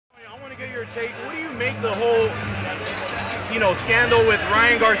your take. What do you make the whole, scandal with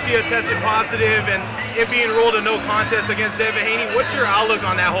Ryan Garcia tested positive and it being ruled a no contest against Devin Haney? What's your outlook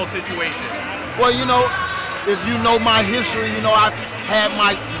on that whole situation? Well, if you know my history, I've had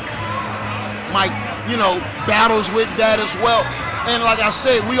my battles with that as well. And like I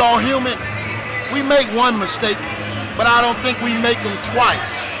said, we all human. We make one mistake, but I don't think we make them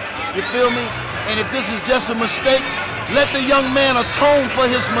twice. You feel me? And if this is just a mistake, let the young man atone for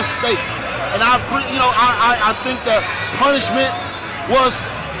his mistake. And I think the punishment was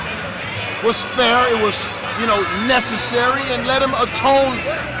fair. It was, necessary, and let him atone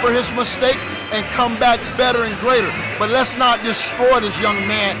for his mistake and come back better and greater. But let's not destroy this young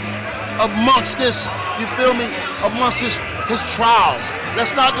man amongst this, you feel me, amongst his trials.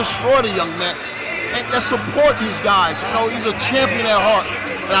 Let's not destroy the young man. And let's support these guys. He's a champion at heart,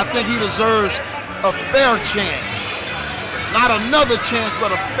 and I think he deserves a fair chance. Not another chance,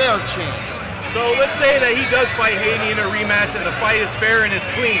 but a fair chance. So let's say that he does fight Haney in a rematch and the fight is fair and it's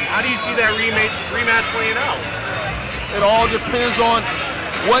clean. How do you see that rematch playing out? It all depends on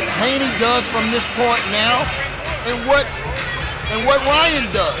what Haney does from this point now and what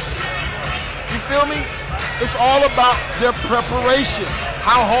Ryan does. You feel me? It's all about their preparation,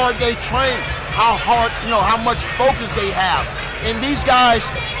 how hard they train, how much focus they have. And these guys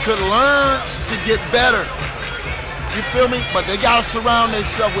could learn to get better. You feel me? But they gotta surround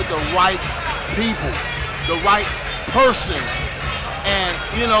themselves with the right people, the right persons. And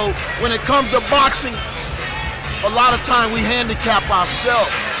when it comes to boxing, a lot of time we handicap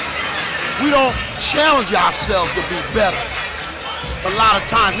ourselves. We don't challenge ourselves to be better. A lot of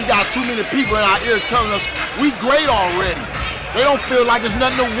times we got too many people in our ear telling us we great already. They don't feel like there's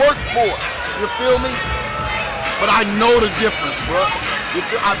nothing to work for. You feel me? But I know the difference, bro.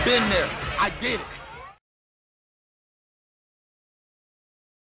 I've been there. I did it.